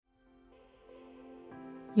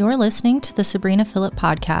You're listening to the Sabrina Philipp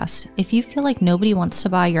podcast. If you feel like nobody wants to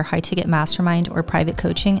buy your high-ticket mastermind or private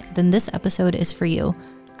coaching, then this episode is for you.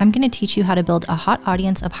 I'm going to teach you how to build a hot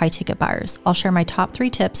audience of high-ticket buyers. I'll share my top 3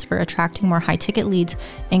 tips for attracting more high-ticket leads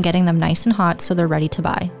and getting them nice and hot so they're ready to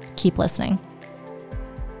buy. Keep listening.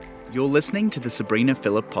 You're listening to the Sabrina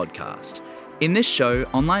Philipp podcast. In this show,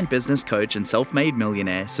 online business coach and self-made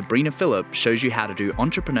millionaire Sabrina Philipp shows you how to do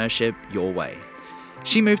entrepreneurship your way.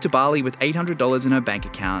 She moved to Bali with $800 in her bank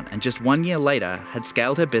account and just 1 year later had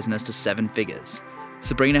scaled her business to 7 figures.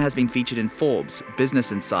 Sabrina has been featured in Forbes,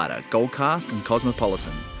 Business Insider, Goldcast, and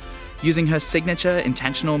Cosmopolitan. Using her signature,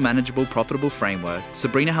 intentional, manageable, profitable framework,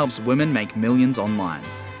 Sabrina helps women make millions online.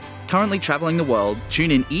 Currently traveling the world, tune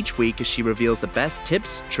in each week as she reveals the best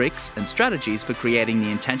tips, tricks, and strategies for creating the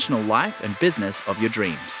intentional life and business of your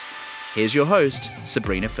dreams. Here's your host,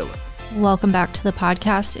 Sabrina Philipp. Welcome back to the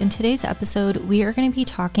podcast. In today's episode, we are going to be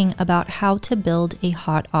talking about how to build a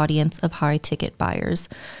hot audience of high-ticket buyers.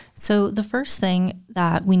 So the first thing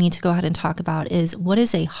that we need to go ahead and talk about is what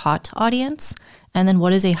is a hot audience and then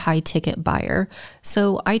what is a high-ticket buyer.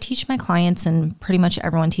 So I teach my clients, and pretty much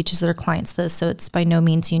everyone teaches their clients this, so it's by no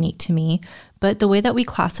means unique to me. But the way that we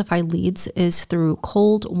classify leads is through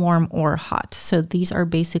cold, warm, or hot. So these are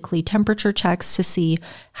basically temperature checks to see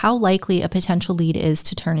how likely a potential lead is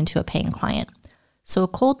to turn into a paying client. So a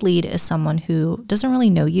cold lead is someone who doesn't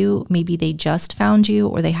really know you. Maybe they just found you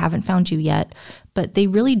or they haven't found you yet, but they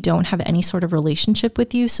really don't have any sort of relationship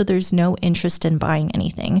with you. So there's no interest in buying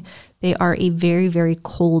anything. They are a very, very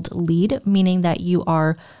cold lead, meaning that you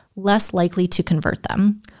are less likely to convert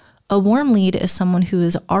them. A warm lead is someone who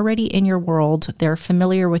is already in your world. They're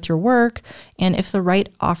familiar with your work. And if the right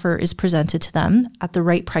offer is presented to them at the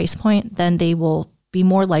right price point, then they will be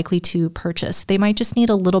more likely to purchase. They might just need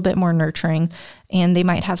a little bit more nurturing, and they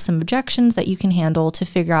might have some objections that you can handle to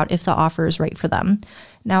figure out if the offer is right for them.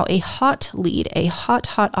 Now, a hot lead, a hot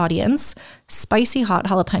audience, spicy hot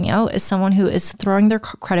jalapeno is someone who is throwing their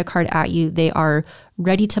credit card at you. They are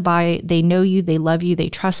ready to buy. They know you, they love you, they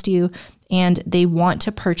trust you, and they want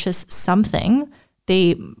to purchase something.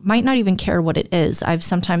 They might not even care what it is. I've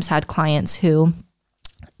sometimes had clients who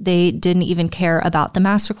they didn't even care about the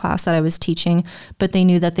masterclass that I was teaching, but they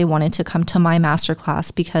knew that they wanted to come to my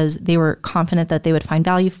masterclass because they were confident that they would find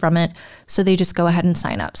value from it. So they just go ahead and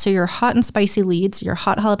sign up. So your hot and spicy leads, your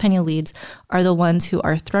hot jalapeno leads are the ones who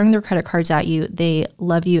are throwing their credit cards at you. They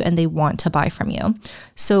love you and they want to buy from you.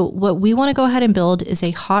 So what we want to go ahead and build is a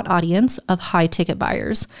hot audience of high ticket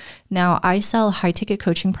buyers. Now, I sell high ticket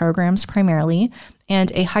coaching programs primarily. And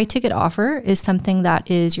a high ticket offer is something that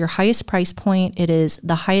is your highest price point. It is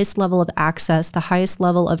the highest level of access, the highest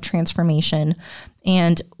level of transformation.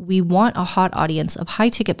 And we want a hot audience of high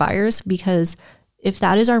ticket buyers because if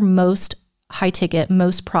that is our most high ticket,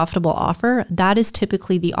 most profitable offer, that is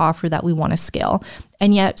typically the offer that we want to scale.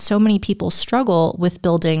 And yet so many people struggle with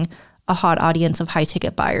building a hot audience of high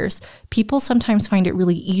ticket buyers. People sometimes find it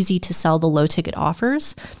really easy to sell the low ticket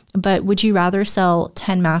offers, but would you rather sell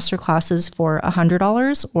 10 masterclasses for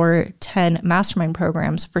 $100 or 10 mastermind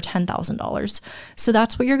programs for $10,000? So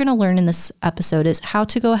that's what you're going to learn in this episode is how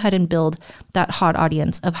to go ahead and build that hot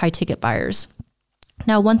audience of high ticket buyers.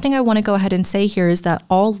 Now, one thing I want to go ahead and say here is that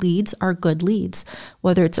all leads are good leads,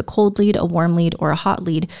 whether it's a cold lead, a warm lead, or a hot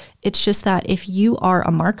lead. It's just that if you are a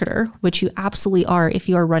marketer, which you absolutely are if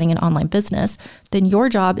you are running an online business, then your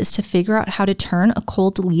job is to figure out how to turn a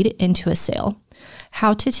cold lead into a sale.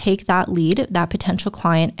 How to take that lead, that potential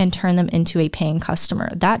client, and turn them into a paying customer.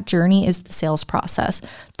 That journey is the sales process.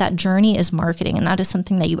 That journey is marketing, and that is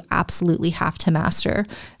something that you absolutely have to master.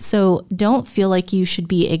 So don't feel like you should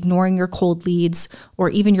be ignoring your cold leads or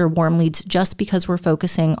even your warm leads just because we're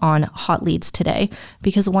focusing on hot leads today.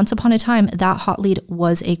 Because once upon a time, that hot lead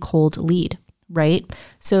was a cold lead. Right?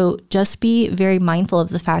 So just be very mindful of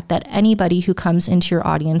the fact that anybody who comes into your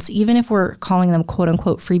audience, even if we're calling them quote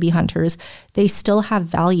unquote freebie hunters, they still have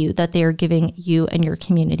value that they are giving you and your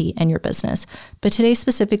community and your business. But today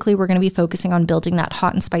specifically, we're going to be focusing on building that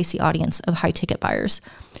hot and spicy audience of high ticket buyers.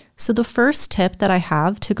 So the first tip that I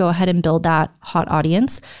have to go ahead and build that hot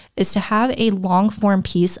audience is to have a long form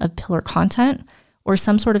piece of pillar content or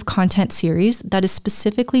some sort of content series that is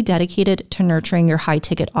specifically dedicated to nurturing your high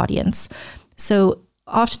ticket audience. So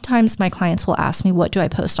oftentimes my clients will ask me, what do I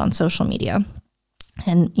post on social media?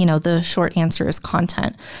 And, the short answer is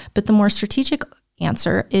content. But the more strategic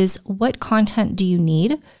answer is, what content do you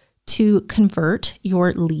need to convert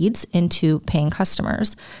your leads into paying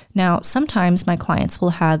customers. Now, sometimes my clients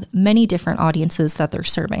will have many different audiences that they're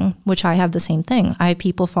serving, which I have the same thing. I have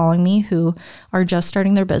people following me who are just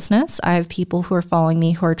starting their business. I have people who are following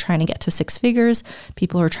me who are trying to get to 6 figures,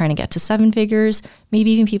 people who are trying to get to 7 figures,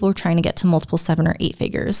 maybe even people who are trying to get to multiple 7 or 8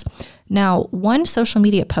 figures. Now, one social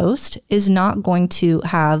media post is not going to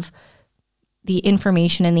have the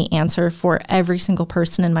information and the answer for every single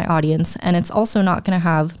person in my audience. And it's also not going to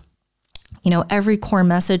have every core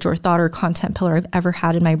message or thought or content pillar I've ever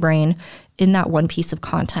had in my brain in that one piece of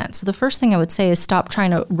content. So the first thing I would say is stop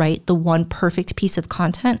trying to write the one perfect piece of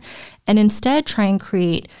content and instead try and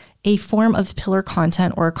create a form of pillar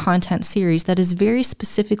content or a content series that is very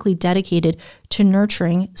specifically dedicated to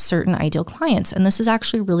nurturing certain ideal clients. And this is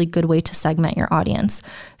actually a really good way to segment your audience.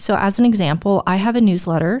 So as an example, I have a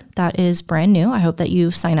newsletter that is brand new. I hope that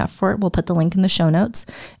you sign up for it. We'll put the link in the show notes.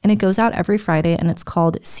 And it goes out every Friday and it's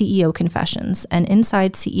called CEO Confessions. And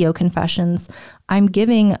inside CEO Confessions, I'm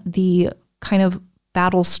giving the kind of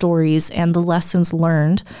battle stories and the lessons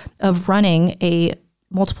learned of running a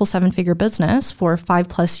multiple 7-figure business for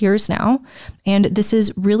 5+ years now. And this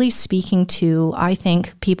is really speaking to, I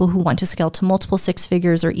think, people who want to scale to multiple 6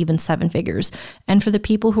 figures or even 7 figures. And for the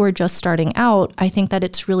people who are just starting out, I think that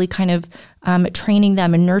it's really kind of training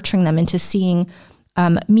them and nurturing them into seeing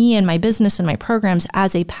me and my business and my programs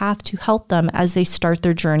as a path to help them as they start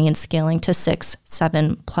their journey in scaling to 6,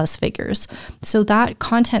 7+ figures. So that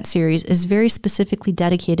content series is very specifically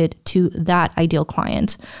dedicated to that ideal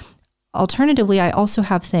client. Alternatively, I also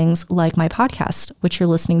have things like my podcast, which you're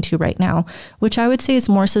listening to right now, which I would say is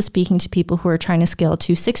more so speaking to people who are trying to scale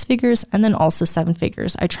to 6 figures and then also 7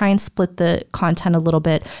 figures. I try and split the content a little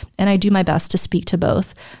bit, and I do my best to speak to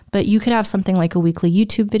both. But you could have something like a weekly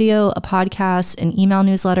YouTube video, a podcast, an email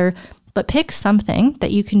newsletter, but pick something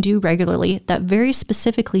that you can do regularly that very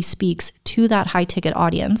specifically speaks to that high ticket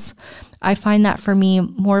audience. I find that for me,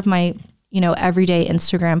 more of my, everyday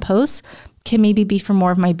Instagram posts can maybe be for more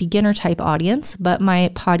of my beginner type audience, but my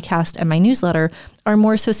podcast and my newsletter are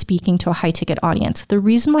more so speaking to a high ticket audience. The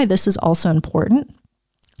reason why this is also important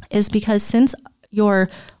is because since your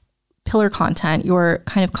pillar content, your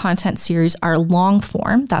kind of content series are long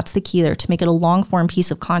form, that's the key there, to make it a long form piece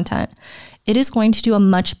of content, it is going to do a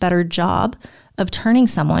much better job of turning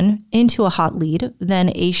someone into a hot lead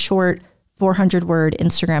than a short 400-word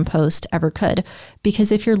Instagram post ever could.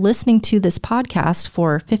 Because if you're listening to this podcast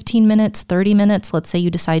for 15 minutes, 30 minutes, let's say you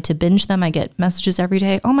decide to binge them, I get messages every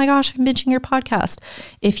day, oh my gosh, I'm binging your podcast.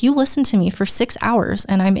 If you listen to me for 6 hours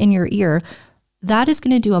and I'm in your ear, that is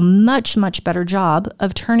going to do a much, much better job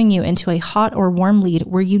of turning you into a hot or warm lead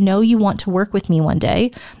where you want to work with me one day.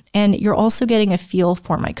 And you're also getting a feel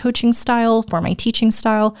for my coaching style, for my teaching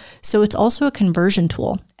style. So it's also a conversion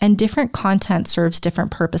tool, and different content serves different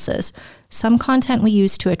purposes. Some content we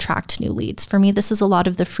use to attract new leads. For me, this is a lot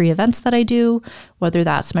of the free events that I do, whether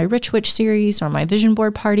that's my Rich Witch series or my vision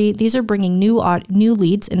board party. These are bringing new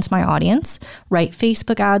leads into my audience, right?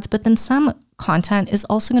 Facebook ads, but then some content is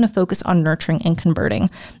also going to focus on nurturing and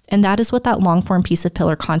converting. And that is what that long form piece of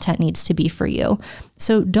pillar content needs to be for you.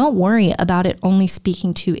 So don't worry about it only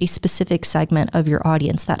speaking to a specific segment of your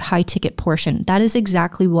audience, that high ticket portion. That is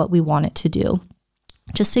exactly what we want it to do.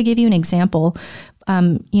 Just to give you an example,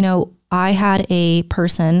 I had a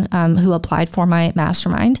person who applied for my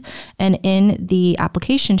mastermind, and in the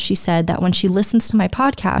application, she said that when she listens to my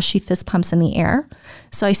podcast, she fist pumps in the air.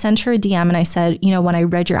 So I sent her a DM and I said, when I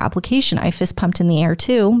read your application, I fist pumped in the air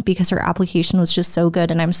too, because her application was just so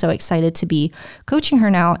good. And I'm so excited to be coaching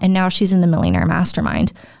her now. And now she's in the Millionaire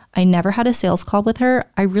Mastermind. I never had a sales call with her.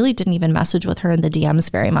 I really didn't even message with her in the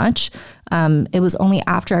DMs very much. It was only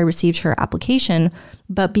after I received her application,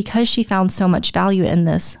 but because she found so much value in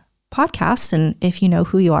this podcast, and if you know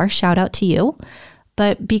who you are, shout out to you.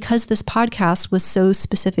 But because this podcast was so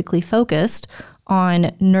specifically focused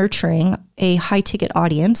on nurturing a high ticket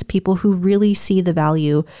audience, people who really see the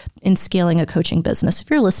value in scaling a coaching business. If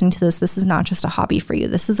you're listening to this, this is not just a hobby for you.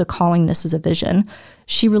 This is a calling. This is a vision.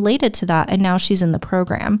 She related to that, and now she's in the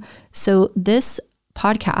program. So this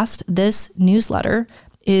podcast, this newsletter,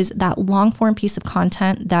 is that long form piece of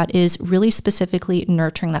content that is really specifically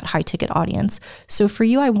nurturing that high ticket audience. So for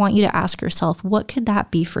you, I want you to ask yourself, what could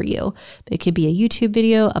that be for you? It could be a YouTube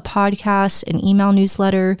video, a podcast, an email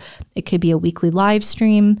newsletter. It could be a weekly live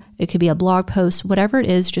stream. It could be a blog post, whatever it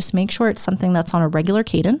is, just make sure it's something that's on a regular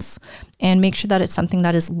cadence and make sure that it's something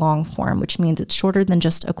that is long form, which means it's shorter than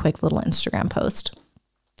just a quick little Instagram post.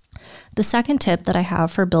 The second tip that I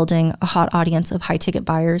have for building a hot audience of high ticket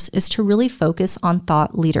buyers is to really focus on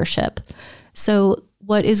thought leadership. So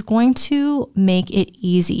what is going to make it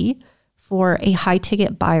easy for a high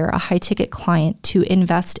ticket buyer, a high ticket client to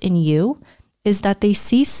invest in you is that they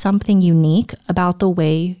see something unique about the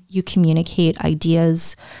way you communicate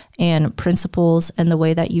ideas and principles and the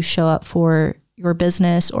way that you show up for your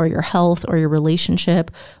business or your health or your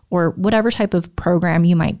relationship or whatever type of program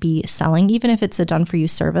you might be selling, even if it's a done for you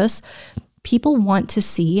service. People want to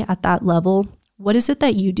see at that level, what is it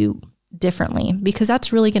that you do differently? Because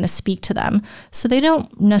that's really going to speak to them. So they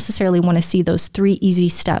don't necessarily want to see those 3 easy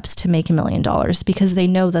steps to make $1 million because they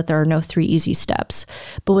know that there are no 3 easy steps.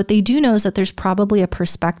 But what they do know is that there's probably a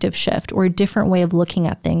perspective shift or a different way of looking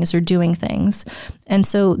at things or doing things. And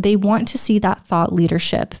so they want to see that thought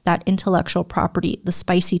leadership, that intellectual property, the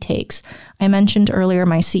spicy takes. I mentioned earlier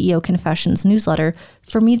my CEO Confessions newsletter.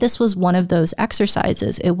 For me, this was one of those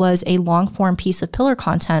exercises. It was a long form piece of pillar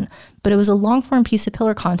content, but it was a long form piece of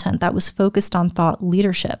pillar content that was focused on thought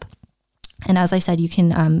leadership. And as I said, you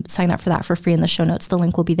can sign up for that for free in the show notes. The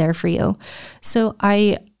link will be there for you. So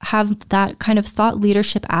I have that kind of thought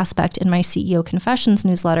leadership aspect in my CEO Confessions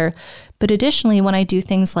newsletter. But additionally, when I do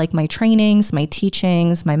things like my trainings, my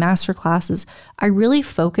teachings, my master classes, I really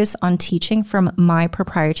focus on teaching from my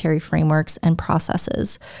proprietary frameworks and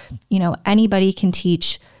processes. You know, anybody can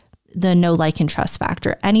teach the know, like, and trust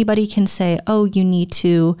factor. Anybody can say, oh, you need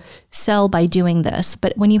to sell by doing this.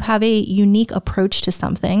 But when you have a unique approach to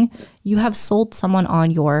something, you have sold someone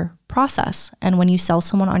on your process. And when you sell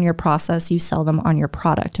someone on your process, you sell them on your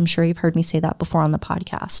product. I'm sure you've heard me say that before on the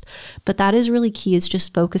podcast. But that is really key, is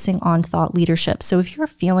just focusing on thought leadership. So if you're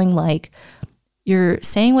feeling like you're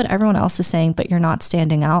saying what everyone else is saying, but you're not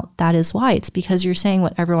standing out, that is why. It's because you're saying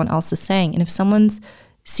what everyone else is saying. And if someone's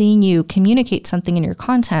seeing you communicate something in your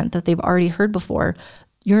content that they've already heard before,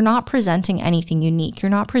 you're not presenting anything unique.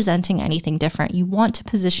 You're not presenting anything different. You want to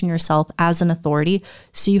position yourself as an authority,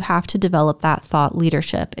 so you have to develop that thought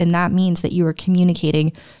leadership. And that means that you are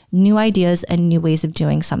communicating new ideas and new ways of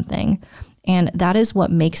doing something. And that is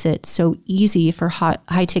what makes it so easy for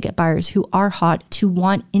high ticket buyers who are hot to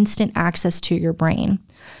want instant access to your brain,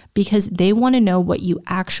 because they want to know what you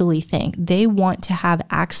actually think. They want to have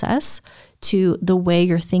access to the way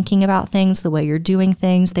you're thinking about things, the way you're doing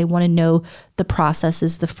things. They want to know the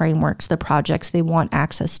processes, the frameworks, the projects. They want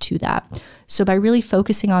access to that. So by really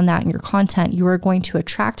focusing on that in your content, you are going to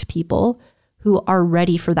attract people who are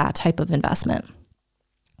ready for that type of investment.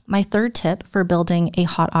 My third tip for building a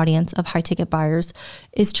hot audience of high ticket buyers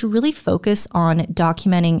is to really focus on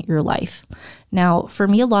documenting your life. Now, for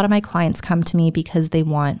me, a lot of my clients come to me because they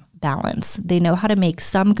want balance. They know how to make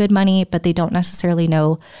some good money, but they don't necessarily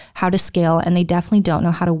know how to scale, and they definitely don't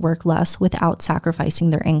know how to work less without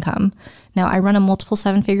sacrificing their income. Now, I run a multiple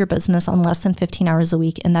 7-figure business on less than 15 hours a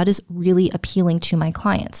week, and that is really appealing to my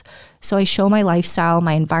clients. So I show my lifestyle,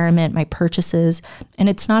 my environment, my purchases, and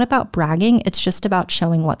it's not about bragging. It's just about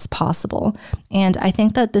showing what's possible. And I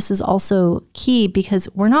think that this is also key, because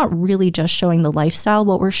we're not really just showing the lifestyle.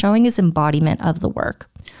 What we're showing is embodiment of the work.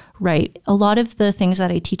 Right. A lot of the things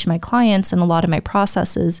that I teach my clients and a lot of my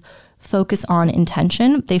processes focus on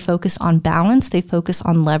intention. They focus on balance. They focus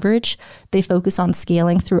on leverage. They focus on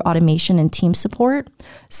scaling through automation and team support.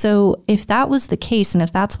 So if that was the case, and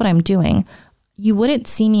if that's what I'm doing, you wouldn't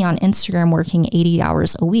see me on Instagram working 80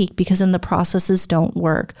 hours a week, because then the processes don't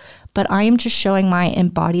work. But I am just showing my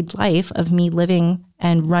embodied life of me living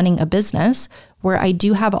and running a business where I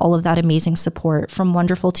do have all of that amazing support from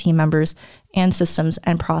wonderful team members and systems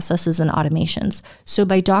and processes and automations. So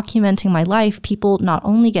by documenting my life, people not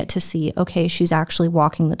only get to see, okay, she's actually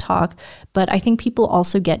walking the talk, but I think people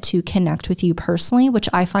also get to connect with you personally, which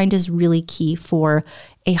I find is really key for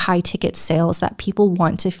a high ticket sales, that people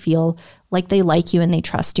want to feel like they like you and they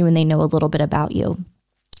trust you and they know a little bit about you.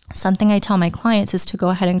 Something I tell my clients is to go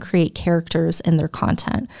ahead and create characters in their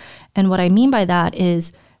content. And what I mean by that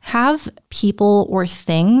is have people or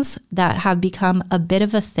things that have become a bit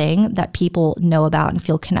of a thing that people know about and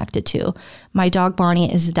feel connected to. My dog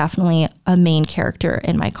Barney is definitely a main character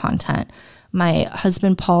in my content. My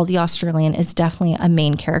husband, Paul, the Australian, is definitely a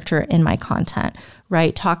main character in my content,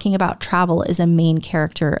 right? Talking about travel is a main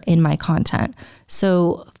character in my content.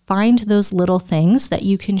 So find those little things that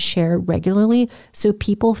you can share regularly so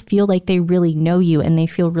people feel like they really know you and they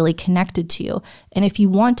feel really connected to you. And if you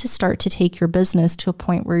want to start to take your business to a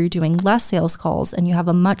point where you're doing less sales calls and you have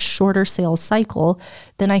a much shorter sales cycle,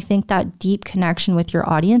 then I think that deep connection with your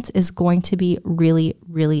audience is going to be really,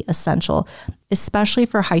 really essential, especially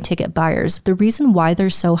for high ticket buyers. The reason why they're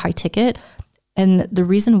so high ticket and the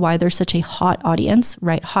reason why they're such a hot audience,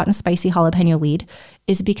 right? Hot and spicy jalapeno lead,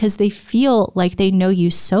 is because they feel like they know you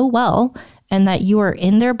so well and that you are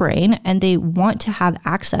in their brain and they want to have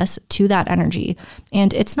access to that energy.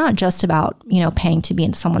 And it's not just about, paying to be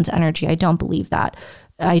in someone's energy. I don't believe that.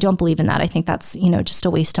 I don't believe in that. I think that's, just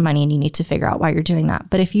a waste of money, and you need to figure out why you're doing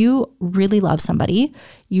that. But if you really love somebody,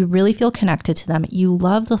 you really feel connected to them, you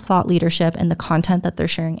love the thought leadership and the content that they're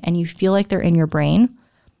sharing, and you feel like they're in your brain,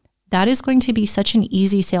 that is going to be such an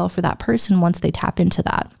easy sale for that person once they tap into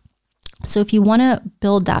that. So if you want to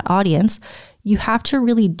build that audience, you have to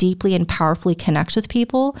really deeply and powerfully connect with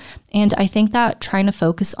people. And I think that trying to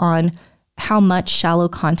focus on how much shallow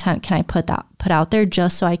content can I put out there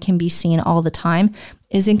just so I can be seen all the time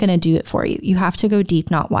isn't going to do it for you. You have to go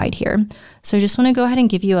deep, not wide here. So I just want to go ahead and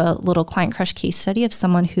give you a little Client Crush case study of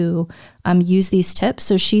someone who used these tips.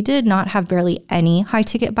 So she did not have barely any high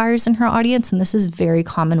ticket buyers in her audience. And this is very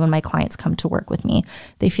common when my clients come to work with me.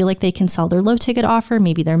 They feel like they can sell their low ticket offer,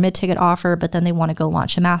 maybe their mid ticket offer, but then they want to go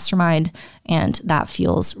launch a mastermind. And that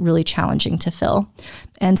feels really challenging to fill.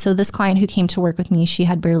 And so this client who came to work with me, she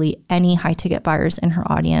had barely any high ticket buyers in her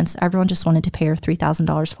audience. Everyone just wanted to pay her $3,000,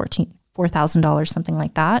 $4,000, something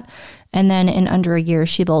like that. And then in under a year,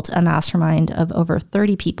 she built a mastermind of over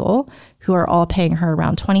 30 people who are all paying her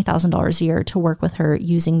around $20,000 a year to work with her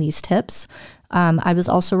using these tips. I was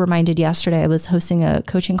also reminded yesterday, I was hosting a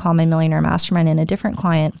coaching call, my Millionaire Mastermind, and a different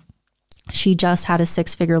client, she just had a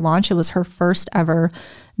 6-figure launch. It was her first ever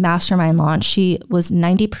mastermind launch. She was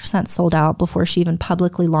 90% sold out before she even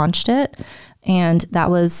publicly launched it. And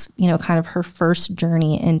that was, kind of her first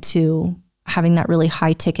journey into having that really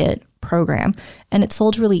high ticket program. And it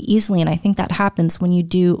sold really easily. And I think that happens when you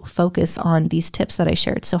do focus on these tips that I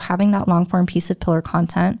shared. So having that long form piece of pillar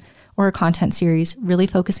content or a content series, really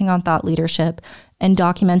focusing on thought leadership and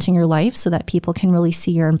documenting your life so that people can really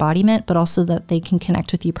see your embodiment, but also that they can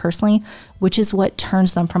connect with you personally, which is what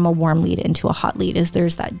turns them from a warm lead into a hot lead, is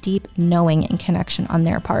there's that deep knowing and connection on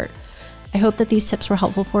their part. I hope that these tips were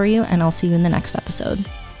helpful for you, and I'll see you in the next episode.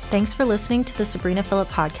 Thanks for listening to the Sabrina Philipp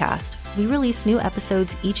podcast. We release new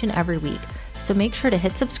episodes each and every week, so make sure to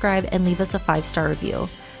hit subscribe and leave us a 5-star review.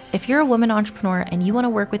 If you're a woman entrepreneur and you want to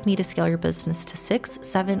work with me to scale your business to 6,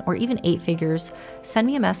 7, or even 8 figures, send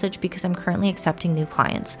me a message because I'm currently accepting new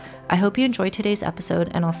clients. I hope you enjoyed today's episode,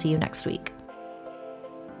 and I'll see you next week.